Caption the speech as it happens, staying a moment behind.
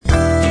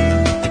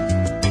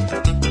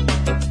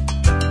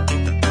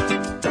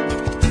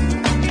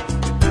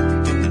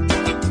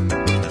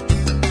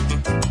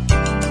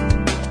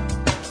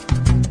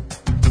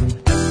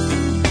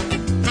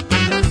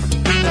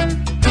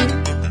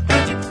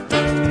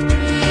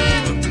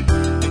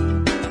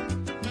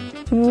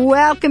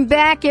Welcome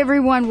back,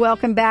 everyone.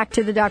 Welcome back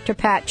to the Dr.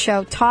 Pat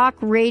Show. Talk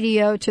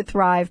radio to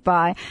thrive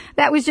by.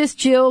 That was just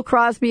Jill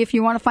Crosby. If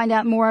you want to find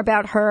out more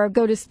about her,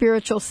 go to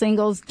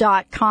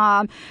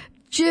spiritualsingles.com.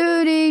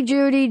 Judy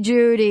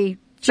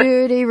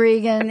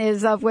Regan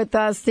is up with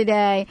us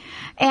today.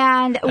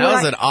 And that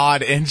was an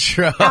odd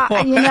intro.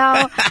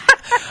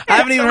 I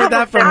haven't even heard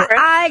that from her.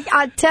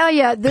 I tell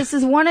you, this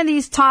is one of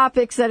these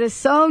topics that is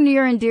so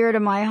near and dear to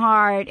my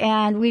heart.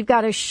 And we've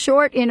got a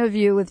short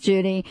interview with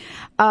Judy.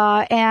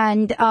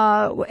 And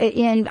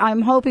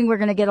I'm hoping we're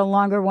going to get a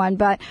longer one.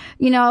 But,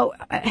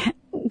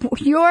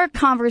 your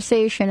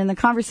conversation and the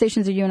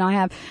conversations that you and I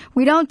have,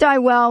 we don't die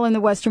well in the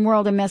Western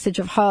world, a message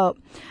of hope.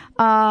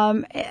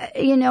 What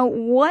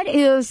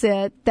is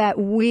it that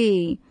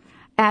we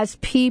as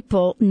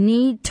people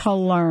need to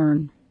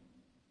learn?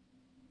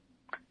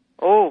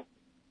 Oh,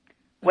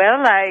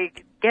 well, I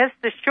guess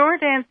the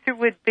short answer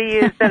would be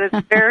is that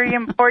it's very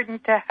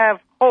important to have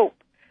hope,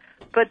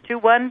 but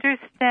to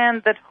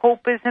understand that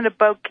hope isn't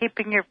about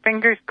keeping your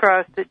fingers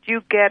crossed that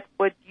you get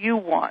what you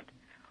want.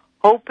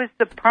 Hope is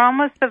the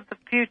promise of the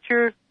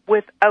future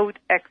without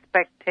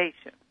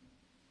expectation.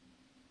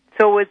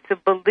 So it's a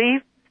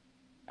belief,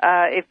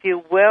 if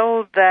you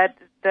will, that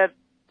it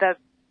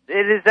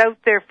is out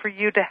there for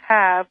you to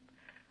have,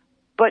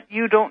 but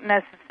you don't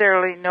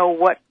necessarily know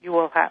what you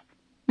will have.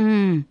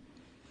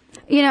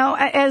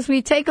 As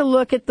we take a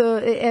look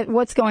at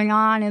what's going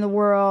on in the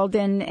world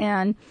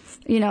and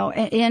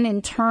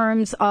in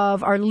terms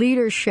of our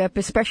leadership,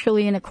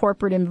 especially in a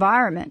corporate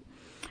environment,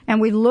 and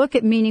we look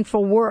at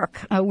meaningful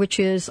work, which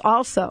is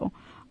also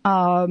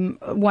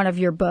one of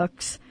your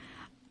books.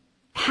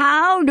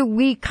 How do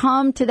we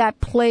come to that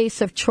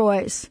place of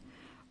choice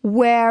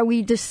where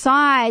we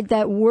decide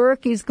that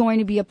work is going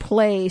to be a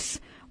place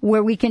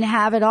where we can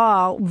have it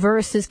all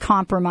versus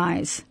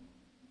compromise?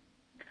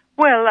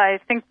 Well, I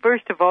think,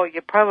 first of all,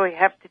 you probably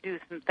have to do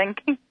some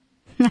thinking.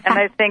 And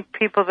I think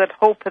people that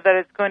hope that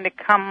it's going to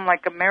come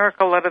like a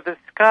miracle out of the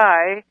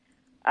sky,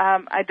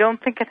 I don't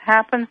think it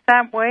happens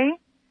that way.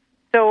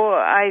 So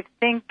I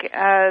think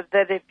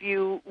that if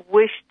you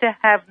wish to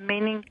have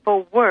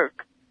meaningful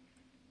work,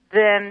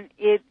 then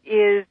it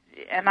is,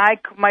 and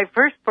my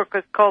first book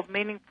is called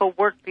Meaningful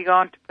Work the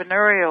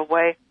Entrepreneurial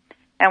Way.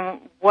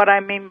 And what I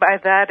mean by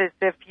that is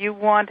if you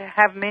want to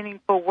have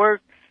meaningful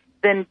work,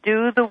 then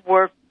do the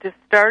work to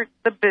start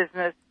the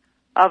business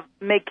of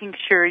making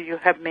sure you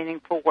have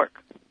meaningful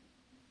work.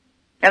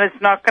 And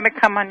it's not going to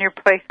come on your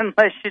plate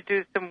unless you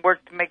do some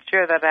work to make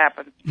sure that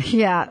happens.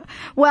 Yeah.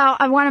 Well,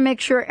 I want to make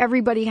sure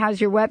everybody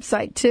has your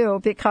website, too,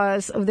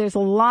 because there's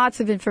lots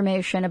of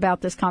information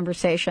about this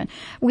conversation.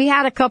 We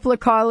had a couple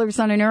of callers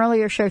on an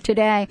earlier show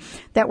today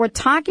that were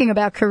talking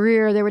about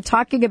career. They were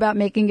talking about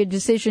making a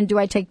decision. Do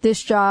I take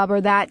this job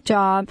or that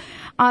job?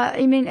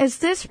 Is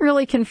this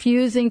really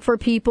confusing for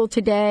people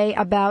today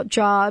about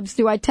jobs?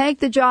 Do I take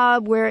the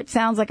job where it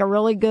sounds like a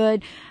really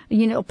good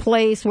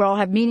place where I'll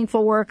have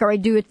meaningful work, or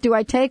do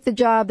I take the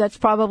job that's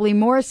probably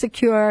more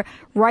secure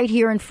right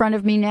here in front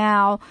of me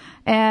now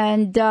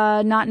and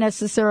not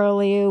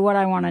necessarily what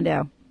I want to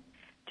do?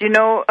 Do you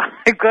know,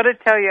 I've got to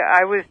tell you,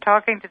 I was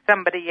talking to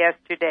somebody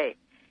yesterday,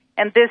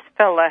 and this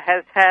fella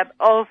has had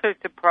all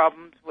sorts of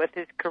problems with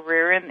his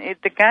career, and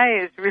the guy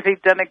has really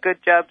done a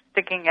good job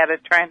sticking at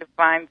it, trying to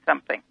find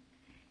something.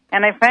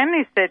 And I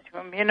finally said to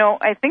him,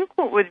 I think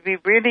what would be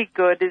really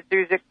good is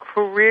there's a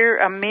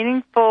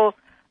meaningful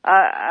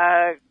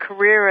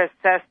career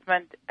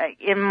assessment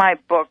in my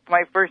book,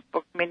 my first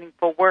book,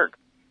 Meaningful Work.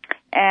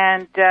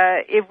 And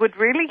it would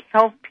really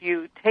help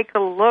you take a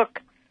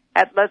look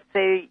at, let's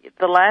say,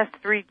 the last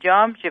 3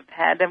 jobs you've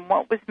had and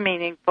what was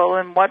meaningful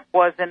and what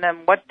wasn't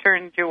and what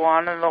turned you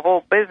on in the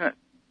whole business.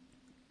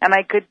 And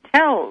I could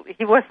tell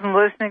he wasn't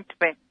listening to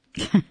me.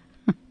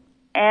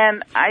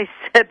 And I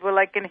said, well,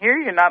 I can hear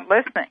you're not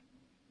listening.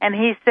 And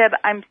he said,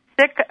 I'm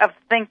sick of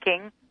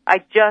thinking, I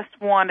just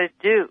want to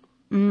do.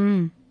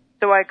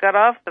 So I got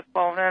off the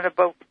phone, and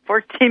about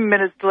 14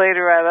 minutes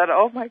later, I thought,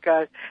 oh, my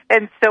God.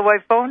 And so I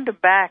phoned him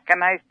back,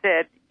 and I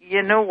said,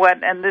 you know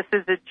what, and this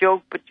is a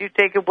joke, but you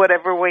take it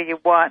whatever way you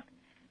want.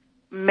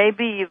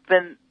 Maybe you've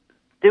been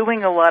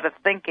doing a lot of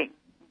thinking,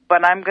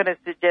 but I'm going to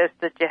suggest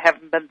that you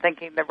haven't been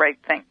thinking the right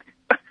things.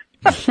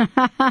 And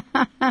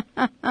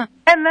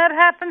that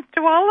happens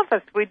to all of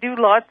us. We do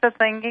lots of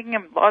thinking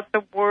and lots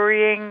of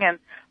worrying and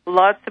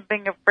lots of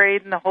being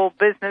afraid in the whole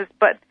business,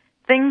 but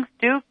things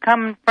do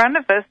come in front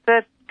of us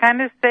that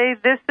kind of say,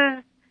 this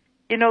is,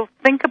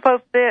 think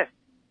about this.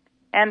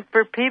 And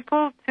for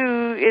people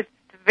it's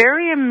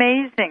very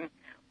amazing.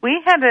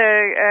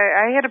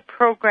 I had a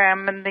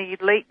program in the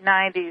late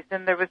 90s,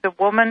 and there was a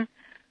woman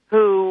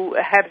who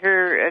had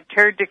her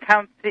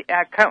accountancy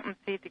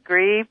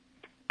degree,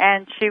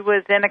 and she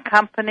was in a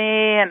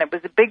company, and it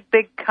was a big,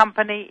 big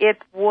company.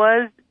 It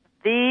was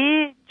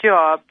the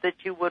job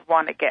that you would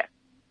want to get.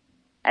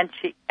 And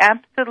she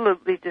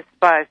absolutely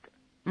despised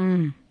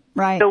it.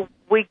 Right. So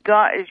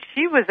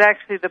she was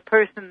actually the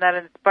person that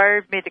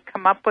inspired me to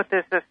come up with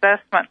this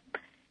assessment.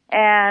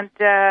 And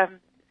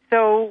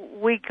so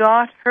we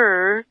got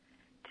her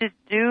to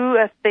do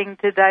a thing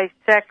to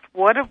dissect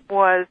what it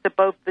was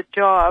about the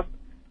job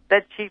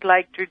that she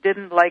liked or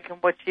didn't like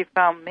and what she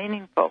found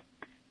meaningful.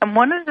 And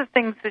one of the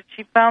things that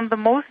she found the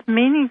most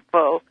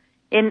meaningful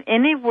in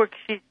any work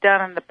she's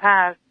done in the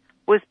past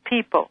was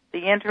people,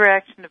 the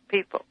interaction of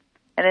people.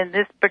 And in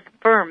this big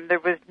firm, there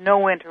was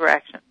no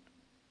interaction.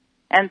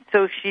 And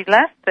so she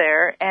left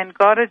there and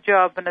got a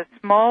job in a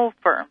small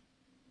firm,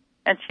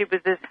 and she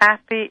was as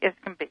happy as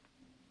can be.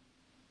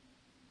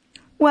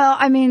 Well,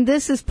 I mean,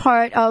 this is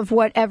part of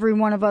what every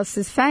one of us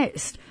is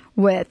faced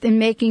with in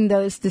making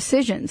those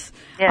decisions.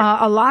 Yes.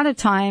 A lot of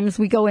times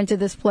we go into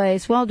this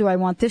place, well, do I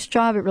want this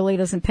job? It really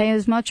doesn't pay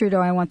as much, or do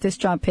I want this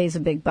job pays the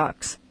big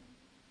bucks?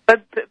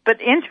 But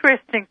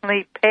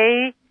interestingly,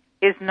 pay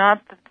is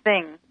not the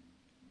thing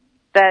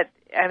that,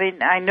 I mean,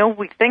 I know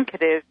we think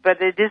it is,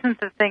 but it isn't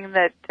the thing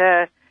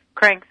that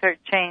cranks our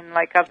chain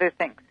like other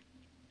things.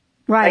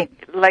 Right.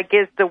 Like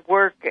is the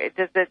work,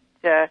 does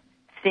it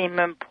seem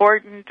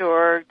important,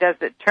 or does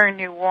it turn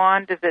you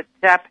on? Does it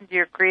tap into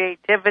your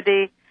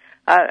creativity?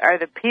 Are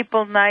the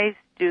people nice?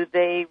 Do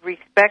they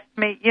respect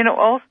me? You know,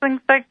 all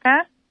things like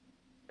that.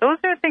 Those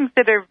are things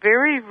that are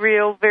very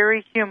real,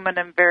 very human,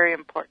 and very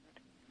important.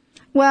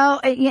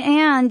 Well,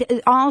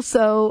 and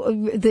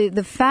also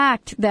the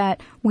fact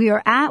that we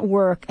are at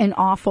work an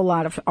awful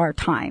lot of our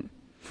time.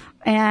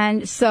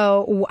 And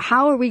so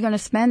how are we going to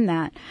spend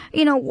that?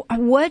 You know,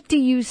 what do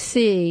you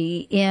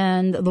see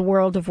in the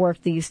world of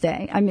work these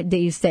days? I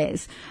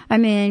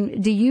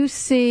mean, do you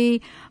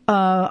see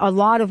a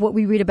lot of what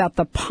we read about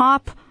the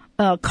pop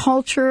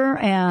culture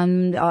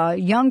and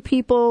young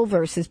people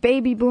versus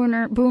baby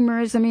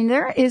boomers? I mean,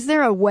 is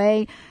there a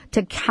way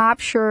to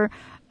capture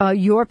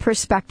your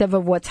perspective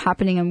of what's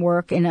happening in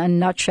work in a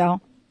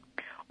nutshell?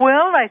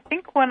 Well, I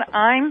think what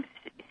I'm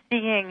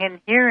seeing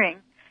and hearing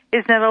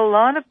is that a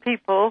lot of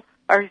people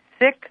are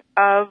sick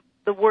of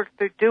the work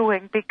they're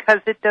doing because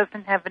it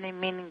doesn't have any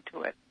meaning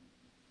to it.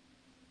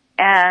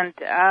 And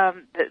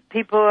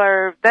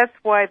that's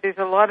why there's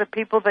a lot of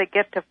people that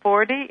get to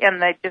 40 and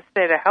they just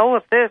say, to hell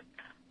with this,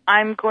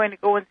 I'm going to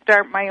go and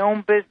start my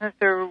own business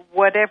or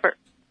whatever,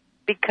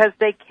 because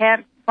they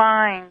can't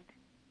find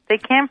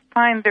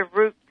their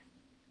roots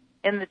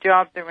in the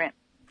job they're in.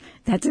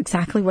 That's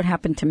exactly what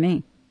happened to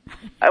me.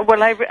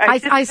 Well, I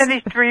just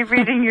finished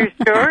rereading your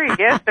story.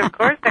 Yes, of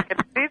course, I can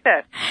see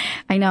that.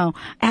 I know.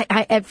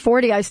 At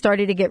 40, I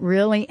started to get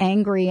really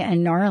angry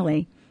and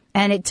gnarly.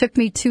 And it took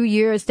me 2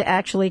 years to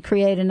actually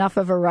create enough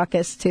of a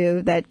ruckus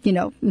that,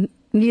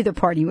 neither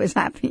party was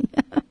happy.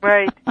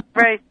 Right.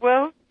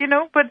 Well,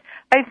 but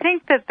I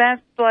think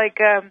that's like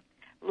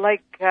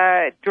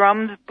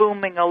drums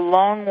booming a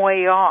long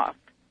way off.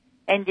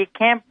 And you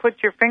can't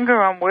put your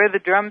finger on where the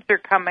drums are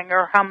coming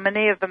or how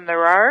many of them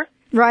there are.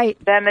 Right.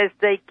 Then as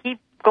they keep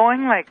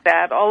going like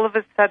that, all of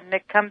a sudden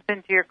it comes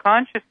into your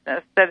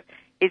consciousness that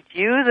it's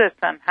you that's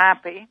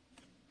unhappy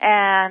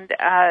and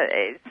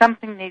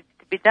something needs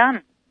to be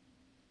done.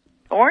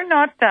 Or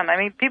not done. I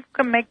mean, people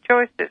can make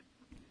choices.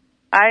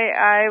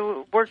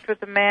 I worked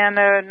with a man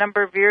a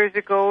number of years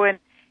ago, and,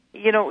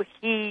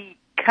 he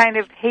kind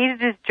of hated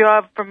his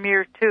job from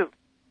year 2,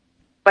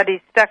 but he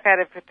stuck at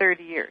it for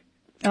 30 years.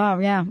 Oh,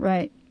 yeah,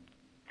 right.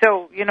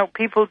 So,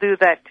 people do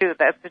that too.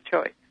 That's a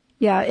choice.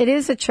 Yeah, it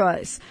is a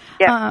choice.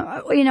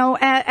 Yeah.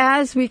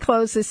 As we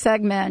close this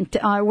segment,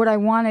 what I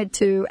wanted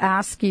to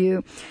ask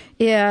you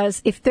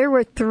is if there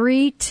were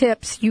 3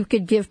 tips you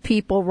could give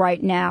people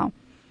right now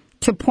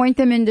to point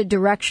them in the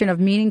direction of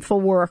meaningful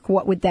work,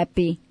 what would that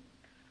be?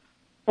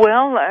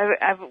 Well,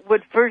 I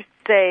would first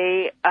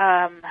say,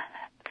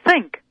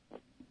 think.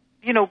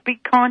 Be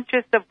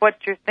conscious of what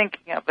you're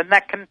thinking of, and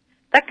that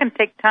can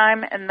take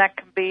time, and that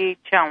can be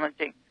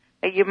challenging.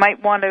 You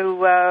might want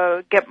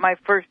to get my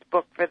first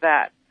book for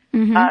that.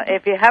 Mm-hmm.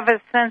 If you have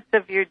a sense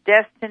of your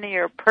destiny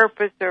or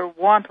purpose or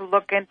want to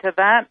look into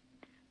that,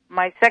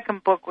 my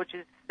second book, which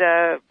is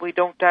We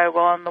Don't Die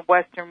Well in the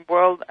Western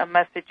World, A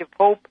Message of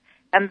Hope,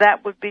 and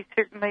that would be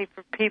certainly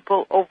for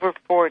people over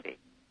 40.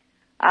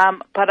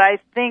 But I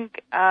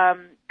think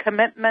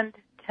commitment,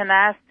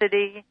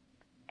 tenacity,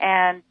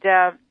 and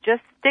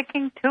just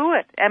sticking to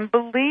it and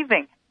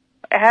believing,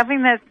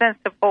 having that sense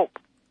of hope,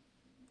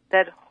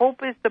 that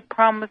hope is the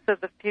promise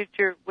of the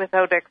future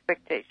without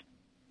expectation.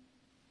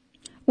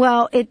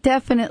 Well, it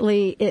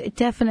definitely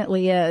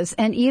is.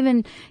 And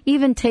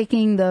even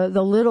taking the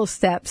little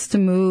steps to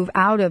move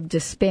out of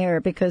despair,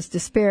 because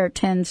despair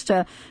tends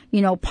to,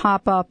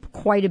 pop up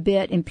quite a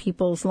bit in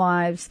people's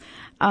lives.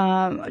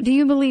 Do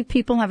you believe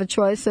people have a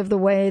choice of the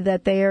way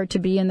that they are to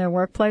be in their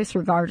workplace,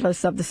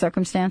 regardless of the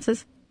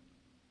circumstances?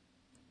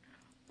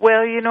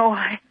 Well,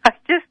 I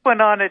just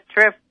went on a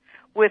trip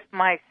with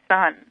my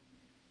son.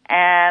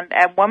 And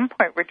at one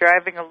point we're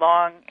driving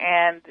along,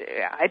 and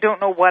I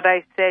don't know what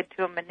I said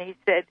to him, and he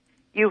said,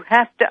 "You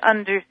have to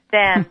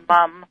understand,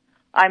 Mom,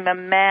 I'm a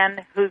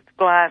man whose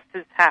glass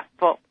is half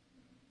full.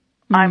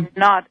 I'm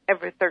not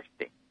ever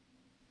thirsty."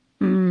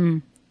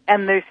 And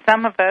there's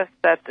some of us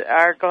that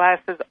our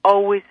glasses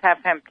always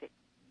half empty.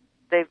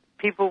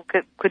 People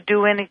could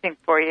do anything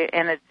for you,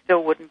 and it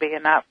still wouldn't be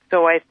enough.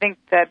 So I think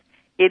that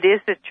it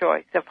is a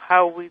choice of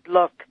how we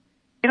look.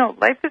 You know,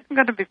 life isn't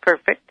going to be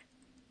perfect.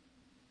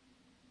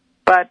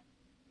 But,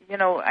 you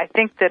know, I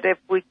think that if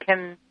we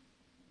can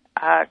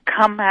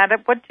come at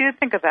it, what do you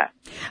think of that?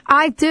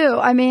 I do.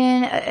 I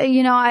mean,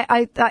 you know,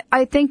 I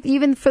think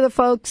even for the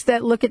folks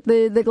that look at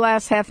the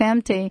glass half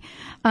empty,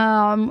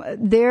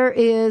 there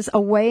is a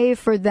way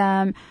for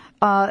them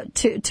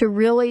to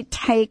really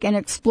take and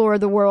explore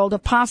the world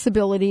of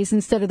possibilities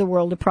instead of the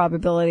world of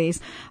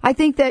probabilities. I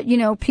think that, you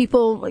know,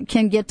 people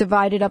can get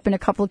divided up in a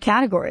couple of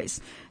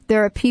categories.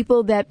 There are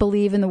people that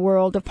believe in the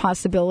world of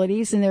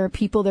possibilities, and there are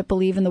people that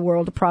believe in the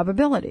world of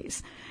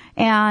probabilities.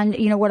 And,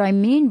 you know, what I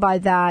mean by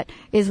that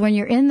is when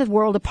you're in the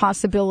world of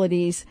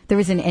possibilities, there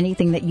isn't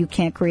anything that you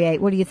can't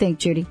create. What do you think,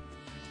 Judy?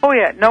 Oh,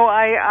 yeah. No,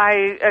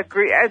 I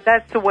agree.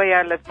 That's the way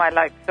I live my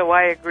life. So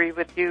I agree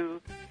with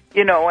you.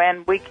 You know,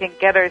 and we can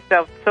get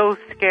ourselves so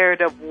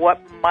scared of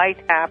what might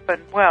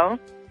happen. Well,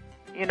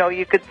 you know,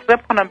 you could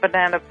slip on a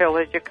banana peel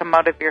as you come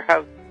out of your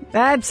house.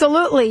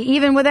 Absolutely,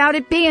 even without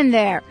it being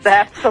there.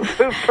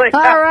 Absolutely.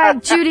 All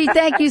right, Judy,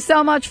 thank you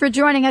so much for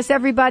joining us,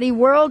 everybody.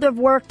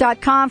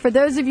 WorldofWork.com. For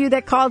those of you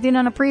that called in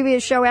on a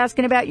previous show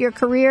asking about your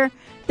career,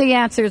 the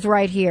answer is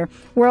right here.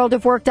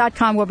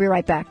 WorldofWork.com. We'll be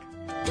right back.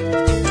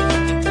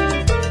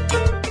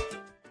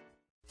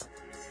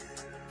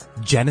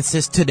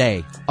 Genesis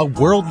Today, a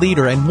world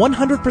leader in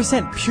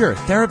 100% pure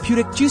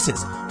therapeutic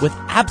juices with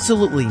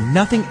absolutely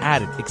nothing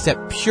added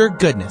except pure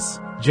goodness.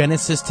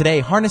 Genesis Today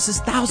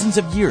harnesses thousands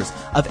of years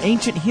of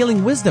ancient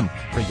healing wisdom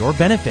for your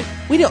benefit.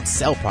 We don't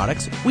sell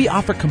products. We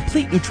offer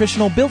complete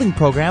nutritional building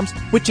programs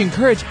which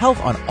encourage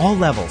health on all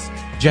levels.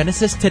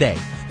 Genesis Today,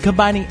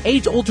 combining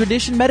age-old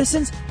tradition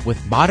medicines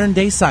with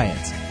modern-day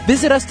science.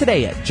 Visit us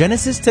today at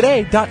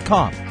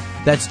genesistoday.com.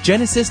 That's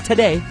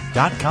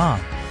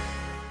genesistoday.com.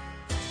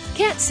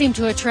 Can't seem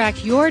to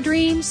attract your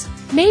dreams?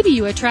 Maybe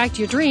you attract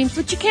your dreams,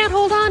 but you can't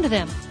hold on to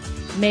them.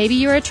 Maybe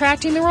you're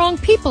attracting the wrong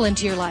people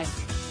into your life.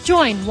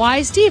 Join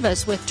Wise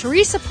Divas with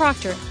Teresa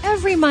Proctor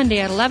every Monday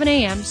at 11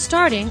 a.m.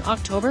 starting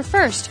October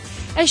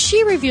 1st as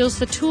she reveals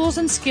the tools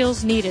and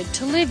skills needed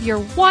to live your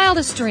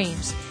wildest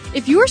dreams.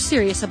 If you're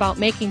serious about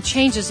making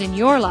changes in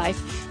your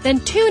life,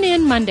 then tune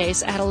in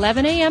Mondays at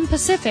 11 a.m.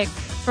 Pacific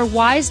for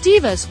Wise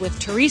Divas with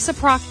Teresa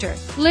Proctor.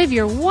 Live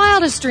your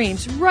wildest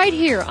dreams right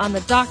here on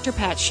the Dr.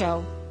 Pat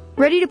Show.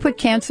 Ready to put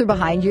cancer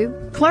behind you?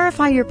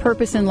 Clarify your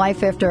purpose in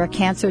life after a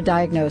cancer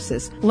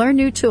diagnosis. Learn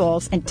new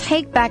tools and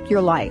take back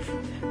your life.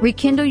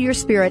 Rekindle your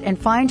spirit and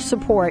find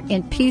support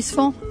in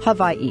peaceful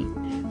Hawaii.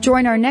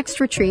 Join our next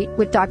retreat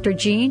with Dr.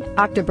 Jean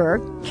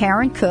Achterberg,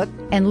 Karen Cook,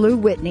 and Lou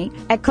Whitney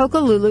at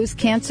Kokolulu's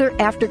Cancer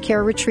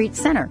Aftercare Retreat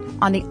Center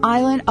on the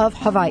island of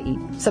Hawaii,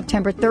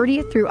 September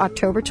 30th through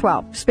October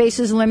 12th. Space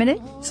is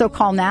limited, so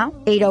call now,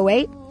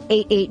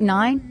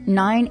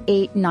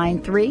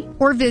 808-889-9893,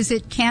 or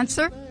visit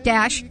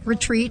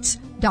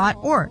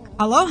cancer-retreats.org.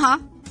 Aloha!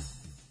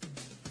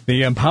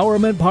 The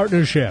Empowerment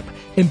Partnership,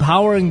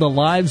 empowering the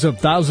lives of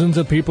thousands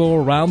of people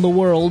around the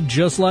world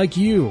just like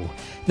you.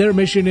 Their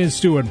mission is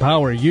to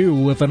empower you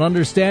with an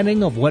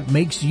understanding of what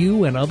makes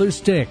you and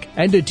others tick,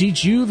 and to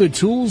teach you the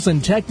tools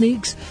and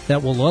techniques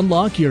that will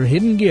unlock your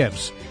hidden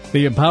gifts.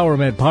 The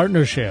Empowerment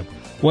Partnership.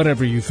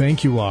 Whatever you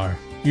think you are,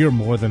 you're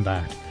more than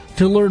that.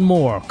 To learn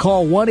more,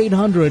 call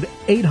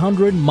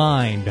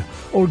 1-800-800-MIND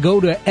or go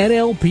to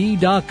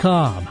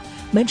NLP.com.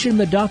 Mention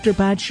the Dr.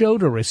 Pat Show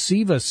to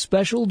receive a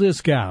special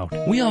discount.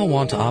 We all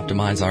want to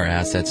optimize our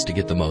assets to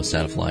get the most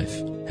out of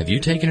life. Have you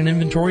taken an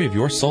inventory of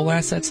your soul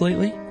assets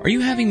lately? Are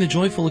you having the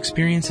joyful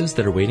experiences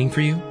that are waiting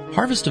for you?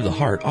 Harvest of the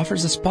Heart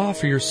offers a spa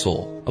for your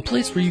soul, a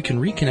place where you can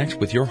reconnect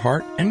with your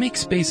heart and make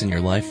space in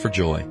your life for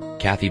joy.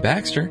 Kathy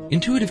Baxter,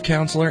 intuitive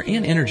counselor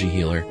and energy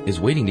healer, is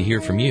waiting to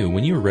hear from you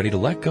when you are ready to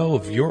let go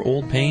of your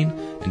old pain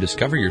and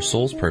discover your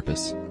soul's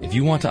purpose. If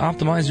you want to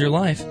optimize your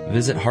life,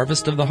 visit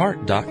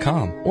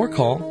harvestoftheheart.com or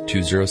call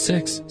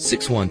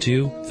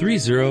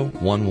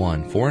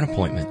 206-612-3011 for an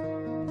appointment.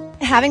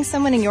 Having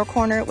someone in your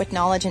corner with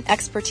knowledge and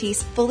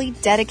expertise fully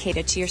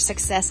dedicated to your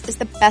success is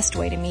the best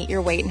way to meet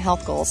your weight and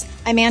health goals.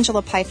 I'm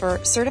Angela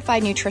Pfeiffer,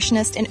 certified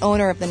nutritionist and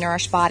owner of The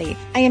Nourished Body.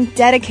 I am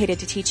dedicated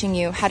to teaching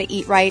you how to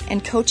eat right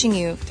and coaching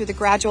you through the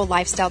gradual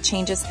lifestyle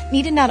changes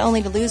needed not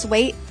only to lose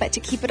weight, but to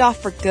keep it off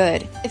for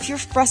good. If you're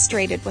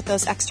frustrated with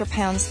those extra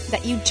pounds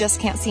that you just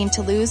can't seem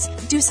to lose,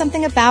 do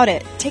something about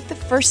it. Take the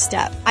first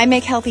step. I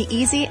make healthy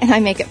easy and I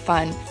make it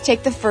fun.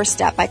 Take the first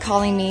step by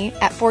calling me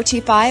at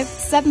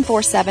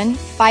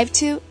 425-747-5282.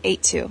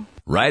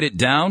 Write it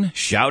down,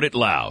 shout it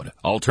loud.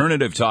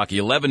 Alternative Talk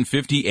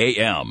 1150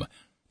 AM.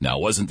 Now,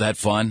 wasn't that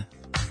fun?